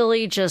is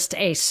really just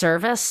a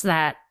service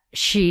that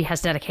she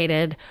has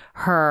dedicated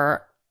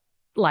her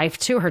life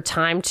to, her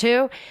time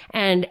to,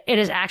 and it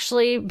has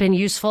actually been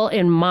useful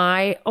in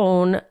my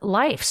own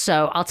life.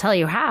 So I'll tell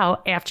you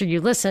how after you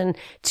listen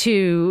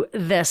to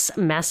this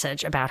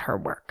message about her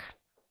work.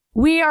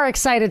 We are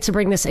excited to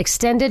bring this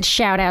extended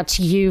shout out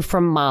to you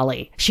from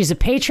Molly. She's a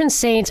patron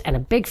saint and a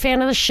big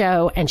fan of the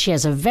show, and she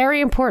has a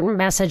very important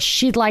message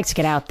she'd like to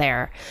get out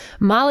there.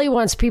 Molly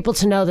wants people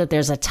to know that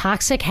there's a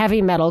toxic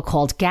heavy metal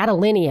called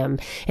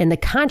gadolinium in the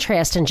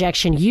contrast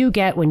injection you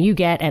get when you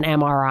get an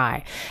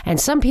MRI. And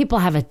some people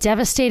have a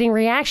devastating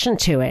reaction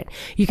to it.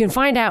 You can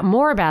find out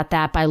more about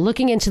that by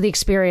looking into the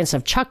experience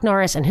of Chuck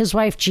Norris and his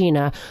wife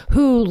Gina,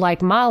 who,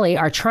 like Molly,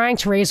 are trying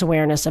to raise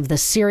awareness of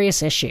this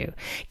serious issue.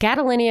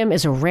 Gadolinium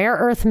is a rare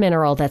earth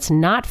mineral that's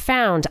not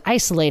found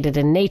isolated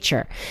in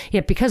nature.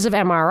 Yet because of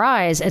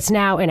MRIs, it's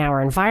now in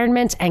our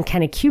environment and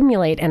can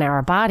accumulate in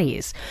our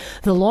bodies.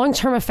 The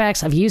long-term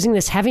effects of using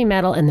this heavy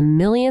metal in the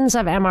millions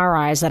of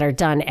MRIs that are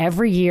done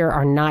every year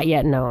are not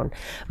yet known.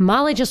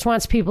 Molly just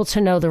wants people to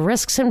know the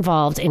risks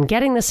involved in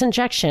getting this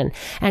injection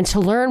and to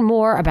learn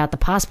more about the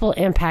possible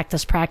impact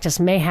this practice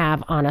may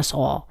have on us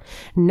all.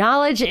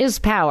 Knowledge is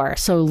power,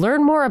 so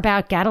learn more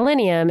about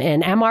gadolinium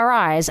in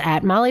MRIs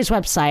at Molly's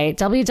website,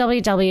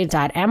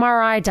 www.mridye.com.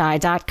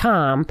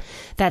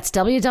 That's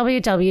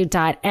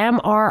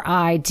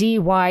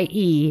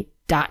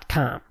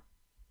www.mridye.com.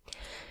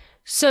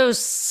 So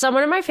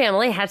someone in my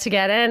family had to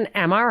get an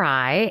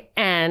MRI,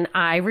 and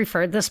I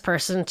referred this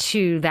person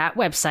to that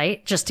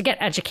website just to get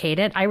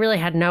educated. I really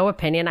had no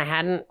opinion. I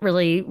hadn't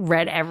really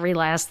read every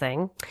last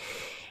thing.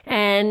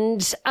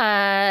 And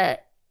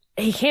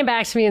he came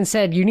back to me and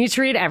said, you need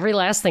to read every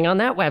last thing on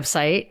that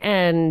website.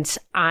 And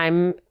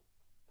I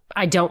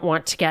don't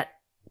want to get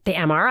the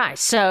MRI.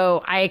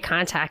 So I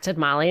contacted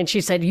Molly and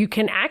she said, you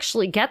can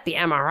actually get the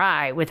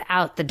MRI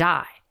without the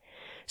dye.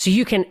 So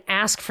you can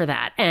ask for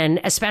that. And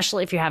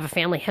especially if you have a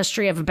family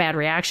history of a bad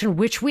reaction,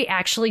 which we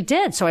actually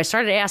did. So I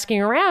started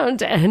asking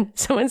around and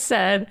someone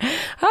said,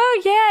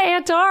 oh yeah,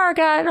 Aunt Dar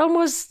got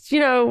almost,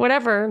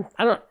 whatever.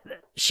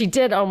 She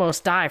did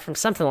almost die from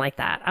something like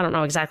that. I don't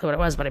know exactly what it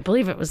was, but I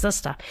believe it was this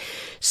stuff.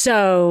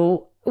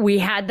 So we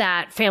had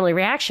that family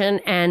reaction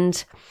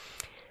and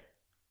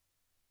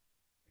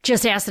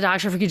just asked the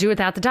doctor if we could do it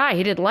without the dye.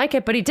 He didn't like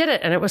it, but he did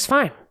it and it was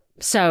fine.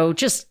 So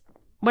just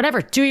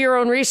whatever, do your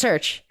own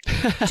research.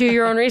 Do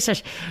your own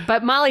research.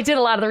 But Molly did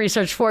a lot of the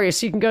research for you.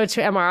 So you can go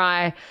to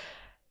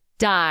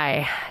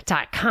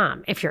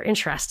MRIdye.com if you're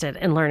interested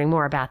in learning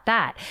more about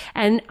that.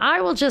 And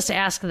I will just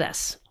ask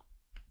this.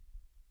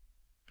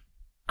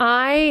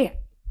 I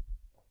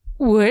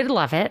would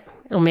love it.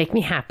 It'll make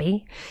me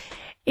happy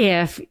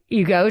if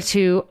you go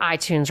to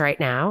iTunes right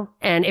now.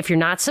 And if you're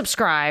not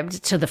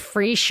subscribed to the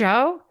free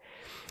show,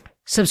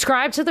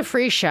 subscribe to the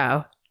free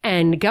show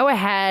and go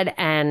ahead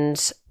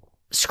and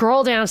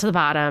scroll down to the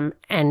bottom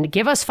and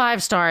give us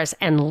 5 stars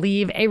and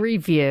leave a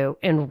review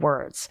in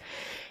words.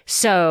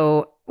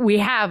 So we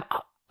have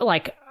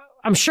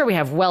I'm sure we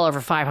have well over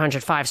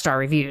 500 5-star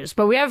reviews,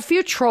 but we have a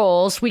few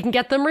trolls. We can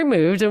get them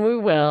removed and we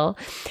will.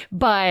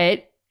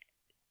 But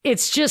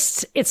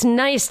it's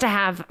nice to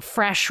have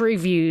fresh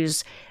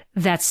reviews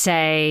that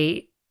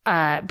say,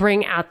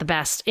 bring out the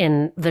best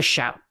in the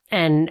show.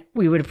 And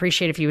we would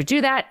appreciate if you would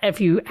do that. If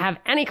you have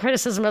any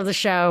criticism of the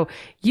show,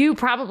 you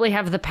probably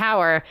have the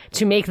power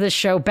to make this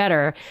show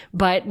better,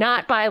 but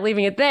not by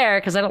leaving it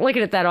there, because I don't look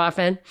at it that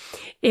often.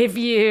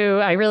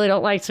 I really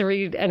don't like to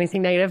read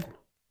anything negative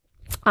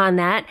on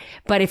that.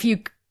 But if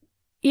you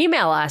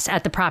email us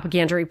at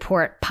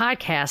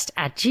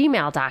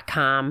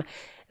thepropagandareportpodcast@gmail.com,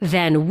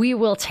 then we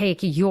will take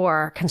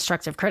your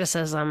constructive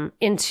criticism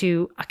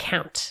into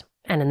account.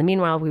 And in the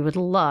meanwhile, we would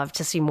love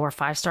to see more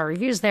 5-star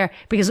reviews there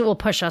because it will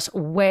push us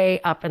way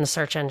up in the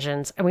search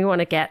engines. And we want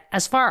to get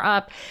as far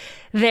up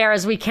there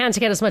as we can to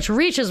get as much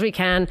reach as we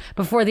can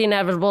before the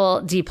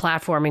inevitable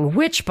deplatforming,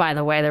 which, by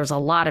the way, there was a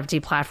lot of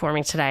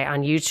deplatforming today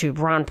on YouTube.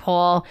 Ron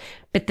Paul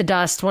bit the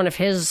dust. One of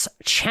his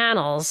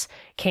channels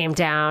came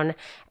down.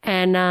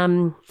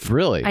 And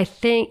really? I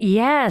think,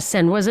 yes.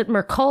 And was it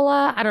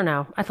Mercola? I don't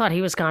know. I thought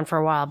he was gone for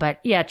a while. But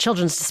yeah,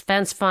 Children's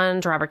Defense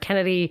Fund, Robert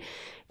Kennedy.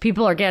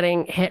 People are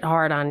getting hit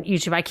hard on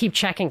YouTube. I keep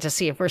checking to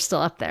see if we're still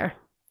up there.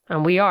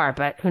 And we are,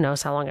 but who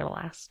knows how long it'll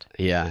last.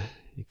 Yeah,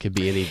 it could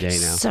be any day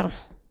now. So,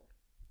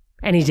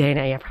 any day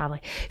now, yeah,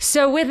 probably.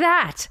 So with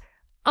that,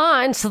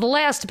 on to the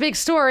last big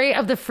story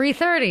of the Free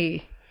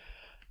 30.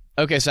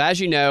 Okay, so as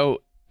you know,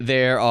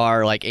 there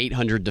are like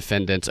 800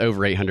 defendants,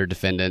 over 800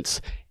 defendants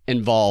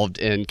involved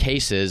in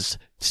cases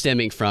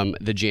stemming from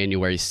the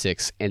January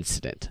 6th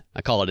incident.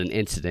 I call it an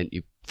incident.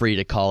 You're free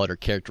to call it or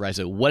characterize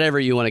it, whatever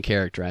you want to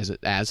characterize it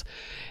as.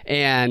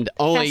 And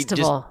only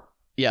festival.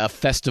 A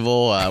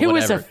festival. It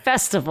was a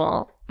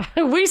festival.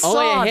 We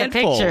saw the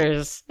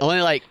pictures.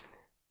 Only like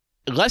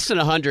less than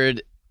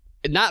 100,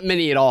 not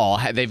many at all,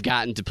 they've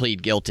gotten to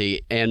plead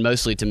guilty, and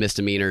mostly to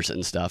misdemeanors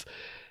and stuff.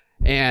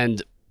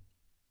 And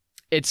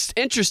it's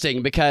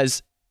interesting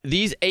because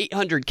these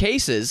 800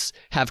 cases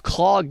have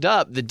clogged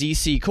up the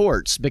D.C.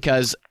 courts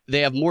because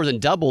they have more than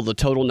double the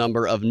total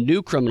number of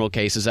new criminal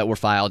cases that were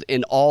filed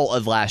in all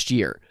of last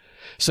year.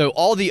 So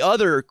all the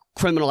other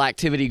criminal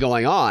activity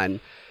going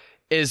on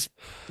is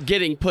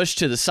getting pushed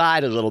to the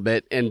side a little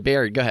bit. And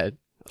Barry, go ahead.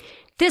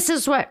 This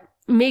is what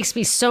makes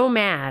me so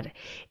mad,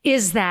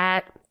 is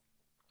that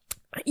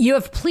you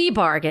have plea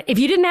bargain. If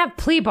you didn't have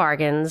plea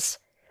bargains,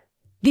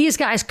 these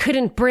guys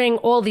couldn't bring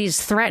all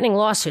these threatening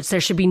lawsuits.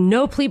 There should be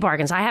no plea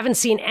bargains. I haven't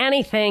seen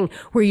anything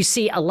where you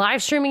see a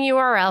live streaming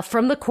URL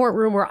from the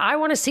courtroom where I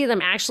want to see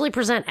them actually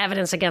present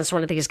evidence against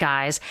one of these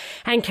guys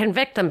and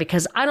convict them,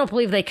 because I don't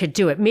believe they could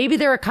do it. Maybe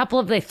there are a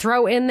couple they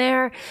throw in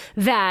there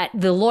that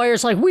the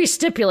lawyer's like, we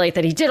stipulate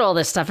that he did all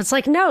this stuff. It's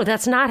like, no,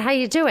 that's not how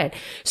you do it.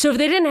 So if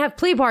they didn't have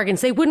plea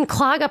bargains, they wouldn't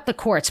clog up the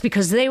courts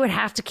because they would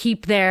have to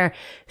keep their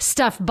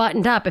stuff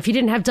buttoned up. If you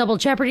didn't have double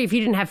jeopardy, if you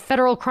didn't have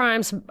federal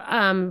crimes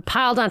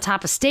piled on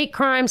top of state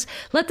crimes,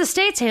 let the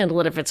states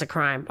handle it if it's a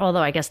crime. Although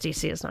I guess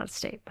DC is not a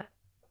state, but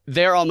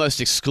they're almost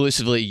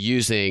exclusively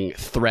using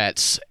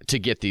threats to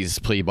get these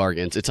plea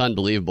bargains. It's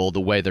unbelievable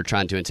the way they're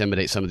trying to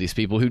intimidate some of these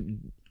people who,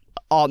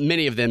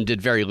 many of them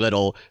did very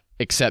little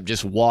except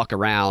just walk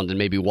around and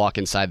maybe walk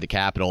inside the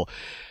Capitol.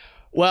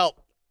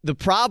 Well, the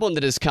problem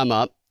that has come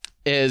up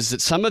is that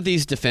some of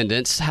these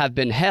defendants have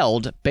been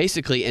held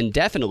basically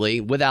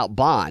indefinitely without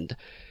bond.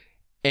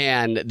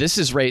 And this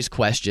has raised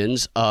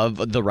questions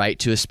of the right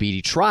to a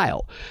speedy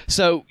trial.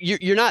 So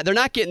they're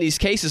not getting these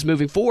cases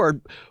moving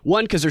forward.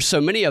 One, because there's so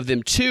many of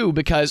them. Two,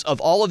 because of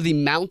all of the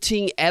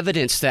mounting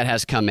evidence that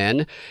has come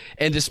in.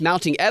 And this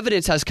mounting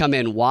evidence has come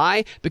in.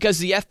 Why? Because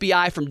the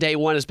FBI from day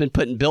one has been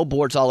putting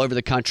billboards all over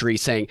the country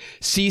saying,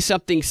 see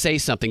something, say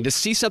something. The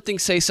see something,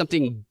 say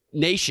something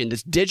nation,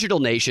 this digital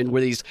nation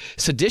where these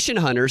sedition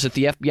hunters that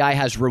the FBI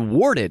has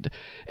rewarded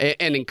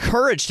and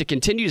encouraged to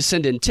continue to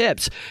send in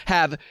tips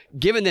have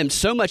given them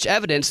so much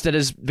evidence that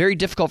is very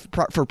difficult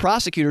for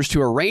prosecutors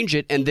to arrange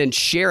it and then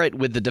share it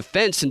with the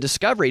defense and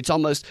discovery. It's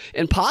almost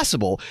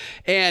impossible.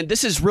 And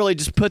this has really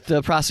just put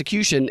the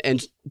prosecution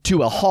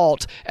to a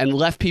halt and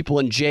left people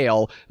in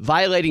jail,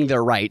 violating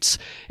their rights.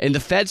 And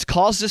the feds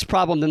caused this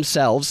problem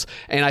themselves.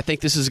 And I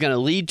think this is going to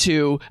lead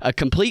to a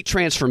complete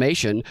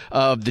transformation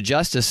of the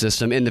justice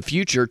system in the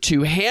future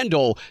to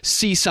handle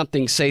see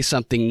something, say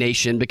something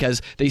nation,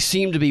 because they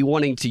seem to be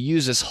wanting to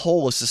use this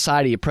whole of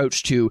society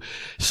approach to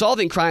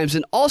solving crimes.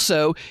 And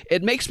also,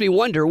 it makes me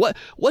wonder,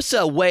 what's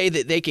a way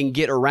that they can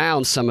get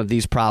around some of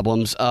these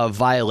problems of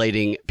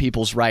violating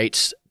people's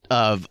rights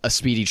of a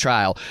speedy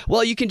trial?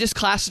 Well, you can just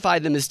classify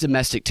them as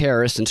domestic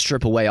terrorists and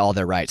strip away all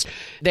their rights.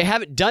 They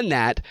haven't done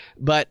that,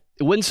 but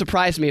it wouldn't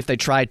surprise me if they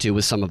tried to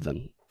with some of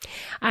them.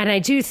 And I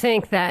do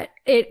think that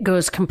it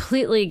goes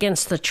completely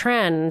against the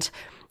trend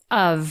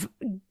of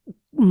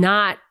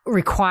not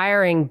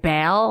requiring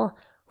bail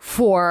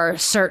for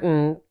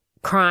certain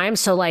crimes.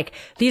 So like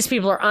these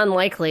people are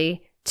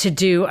unlikely to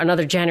do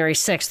another January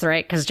 6th,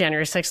 right? Because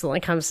January 6th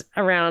only comes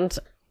around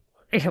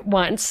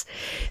once.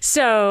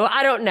 So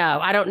I don't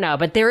know.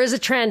 But there is a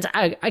trend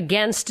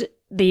against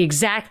the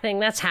exact thing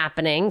that's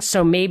happening.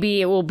 So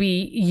maybe it will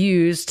be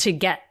used to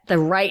get the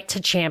right to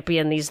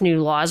champion these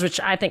new laws, which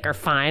I think are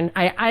fine.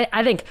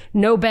 I think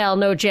no bail,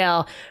 no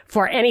jail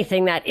for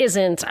anything that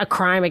isn't a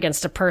crime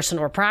against a person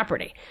or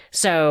property.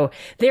 So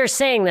they're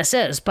saying this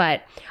is,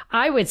 but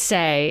I would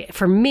say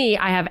for me,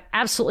 I have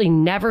absolutely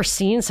never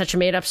seen such a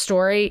made up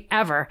story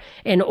ever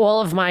in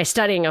all of my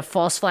studying of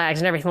false flags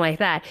and everything like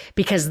that,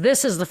 because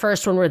this is the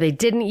first one where they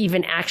didn't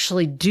even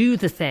actually do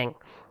the thing.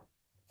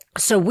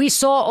 So we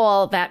saw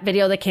all that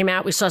video that came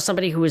out. We saw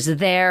somebody who was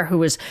there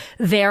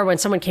when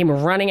someone came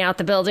running out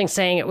the building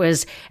saying it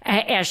was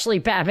Ashley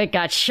Babbitt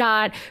got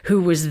shot,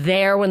 who was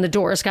there when the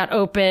doors got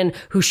open,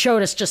 who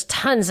showed us just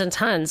tons and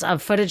tons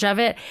of footage of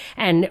it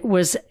and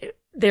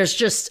there's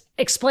just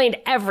explained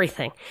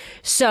everything.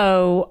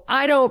 So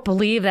I don't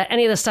believe that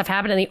any of this stuff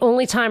happened. And the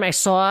only time I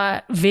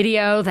saw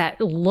video that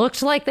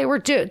looked like they were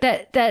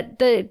that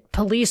the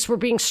police were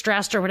being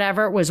stressed or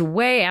whatever was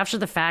way after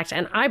the fact.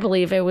 And I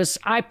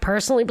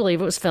personally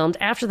believe it was filmed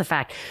after the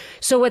fact.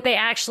 So what they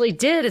actually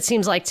did, it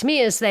seems like to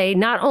me, is they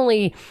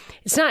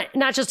it's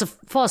not just a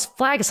false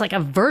flag, it's like a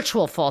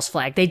virtual false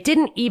flag. They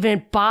didn't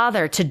even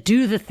bother to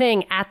do the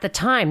thing at the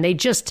time. They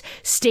just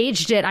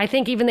staged it. I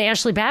think even the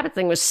Ashley Babbitt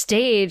thing was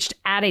staged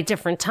at a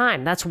different time.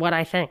 That's what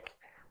I think.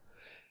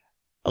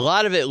 A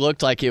lot of it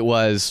looked like it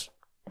was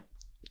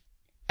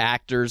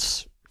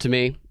actors to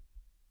me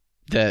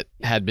that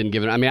had been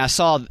given. I mean, I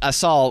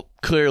saw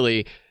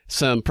clearly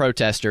some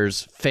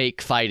protesters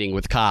fake fighting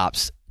with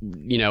cops,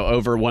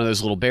 over one of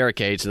those little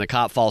barricades, and the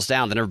cop falls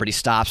down, then everybody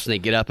stops and they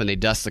get up and they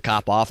dust the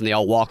cop off and they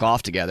all walk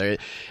off together.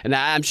 And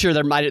I'm sure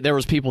there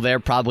was people there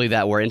probably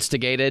that were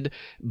instigated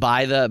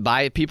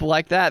by people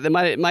like that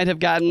might have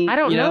gotten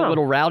a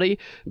little rowdy,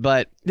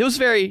 but it was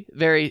very,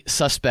 very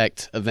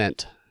suspect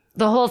event.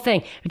 The whole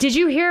thing. Did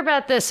you hear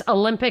about this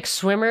Olympic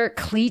swimmer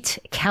Cleet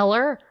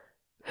Keller,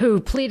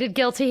 who pleaded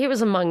guilty? He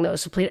was among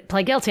those who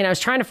pled guilty. And I was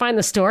trying to find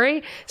the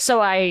story.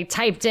 So I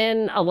typed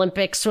in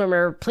Olympic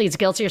swimmer pleads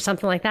guilty or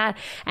something like that.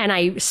 And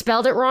I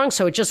spelled it wrong.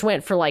 So it just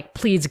went for like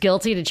pleads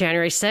guilty to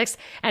January 6th.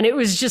 And it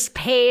was just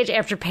page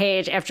after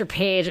page after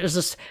page. It was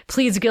just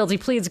pleads guilty,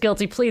 pleads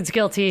guilty, pleads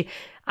guilty.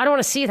 I don't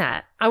want to see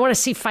that. I want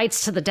to see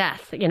fights to the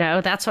death.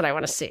 That's what I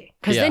want to see.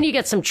 Because then you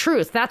get some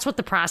truth. That's what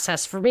the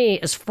process for me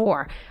is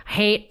for. I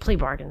hate plea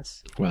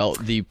bargains. Well,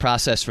 the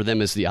process for them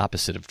is the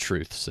opposite of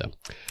truth. So.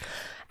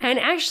 And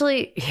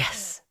actually,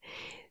 yes.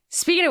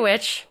 Speaking of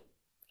which,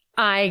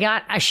 I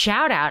got a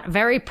shout out, a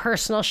very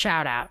personal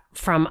shout out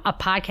from a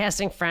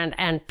podcasting friend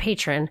and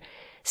patron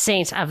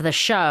saint of the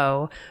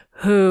show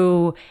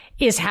who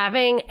is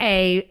having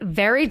a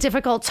very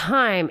difficult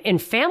time in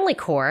family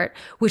court,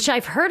 which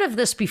I've heard of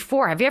this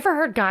before. Have you ever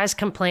heard guys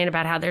complain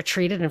about how they're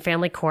treated in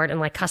family court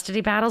and like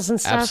custody battles and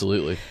stuff?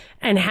 Absolutely.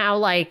 And how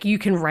like you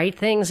can write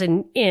things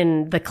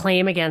in the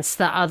claim against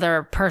the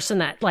other person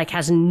that like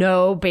has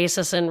no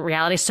basis in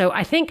reality. So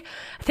I think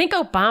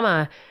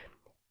Obama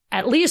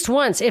at least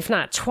once, if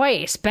not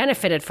twice,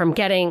 benefited from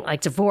getting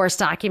like divorce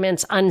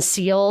documents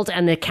unsealed.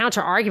 And the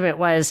counter argument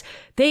was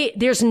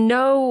there's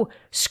no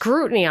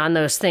scrutiny on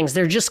those things.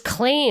 They're just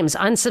claims,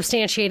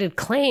 unsubstantiated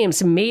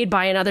claims made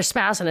by another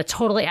spouse in a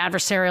totally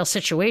adversarial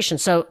situation.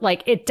 So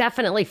like it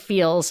definitely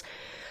feels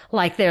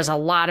like there's a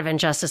lot of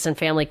injustice in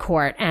family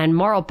court. And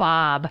Moral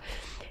Bob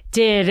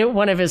did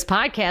one of his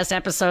podcast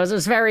episodes. It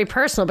was very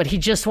personal, but he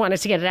just wanted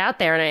to get it out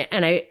there.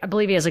 And I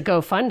believe he has a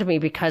GoFundMe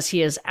because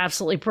he is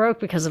absolutely broke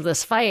because of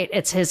this fight.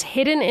 It's his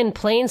Hidden in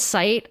Plain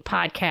Sight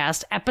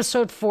podcast,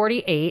 episode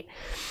 48.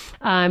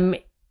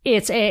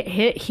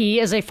 He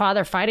is a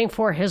father fighting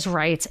for his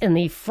rights in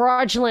the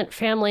fraudulent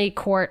family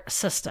court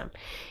system.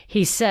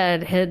 He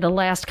said the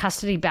last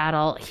custody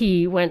battle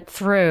he went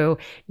through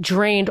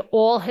drained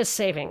all his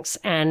savings,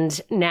 and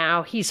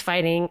now he's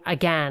fighting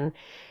again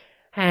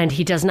and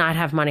he does not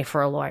have money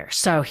for a lawyer.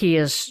 So he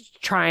is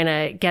trying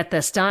to get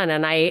this done.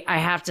 And I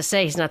have to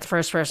say, he's not the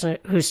first person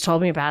who's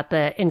told me about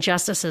the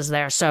injustices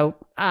there. So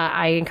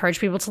I encourage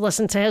people to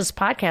listen to his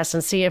podcast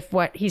and see if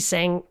what he's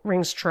saying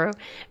rings true.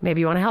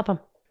 Maybe you want to help him.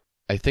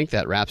 I think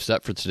that wraps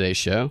up for today's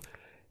show.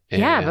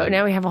 Yeah, but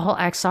now we have a whole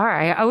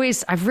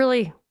XR. I've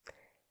really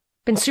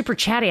been super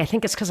chatty. I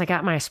think it's because I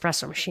got my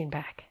espresso machine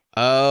back.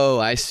 Oh,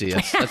 I see.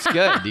 That's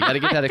good. You got to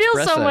get that espresso.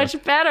 Feels so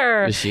much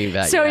better. Machine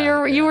back. So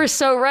you were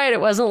so right.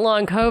 It wasn't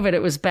long COVID.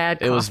 It was bad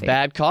coffee. It was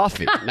bad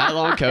coffee. Not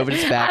long COVID.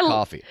 It's bad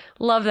coffee.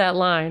 Love that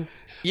line.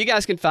 You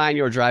guys can find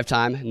your Drive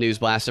Time News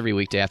Blast every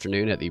weekday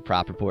afternoon at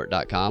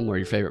thepropreport.com or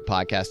your favorite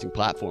podcasting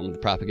platform with the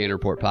Propaganda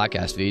Report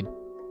podcast feed.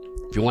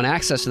 If you want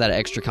access to that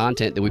extra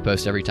content that we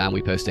post every time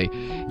we post a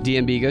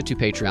DNB, go to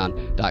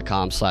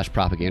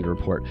patreon.com/propaganda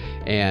report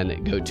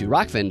and go to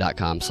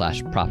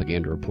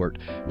rockfin.com/propaganda report.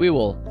 We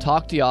will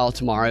talk to y'all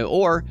tomorrow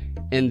or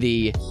in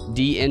the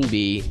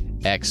DNB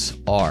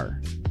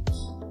XR.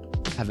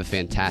 Have a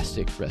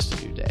fantastic rest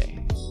of your day.